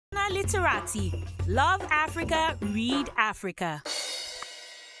Literati. Love Africa, read Africa.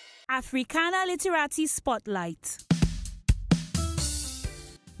 Africana Literati Spotlight.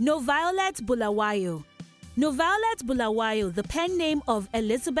 NoViolet Bulawayo. NoViolet Bulawayo, the pen name of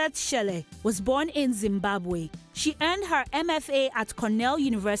Elizabeth Shelley, was born in Zimbabwe. She earned her MFA at Cornell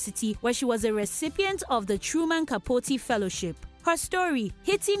University, where she was a recipient of the Truman Capote Fellowship. Her story,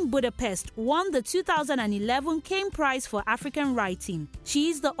 Hitting Budapest, won the 2011 Kane Prize for African Writing. She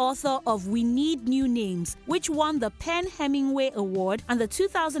is the author of We Need New Names, which won the Penn Hemingway Award and the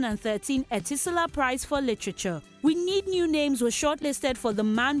 2013 Etisela Prize for Literature. We Need New Names was shortlisted for the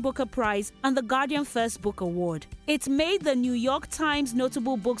Man Booker Prize and the Guardian First Book Award. It made the New York Times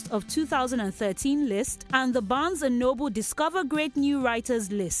Notable Books of 2013 list and the Barnes & Noble Discover Great New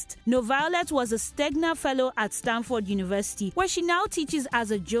Writers list. NoViolet was a Stegner Fellow at Stanford University, where she now teaches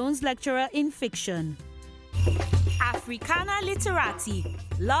as a Jones Lecturer in Fiction. Africana Literati.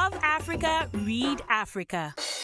 Love Africa, read Africa.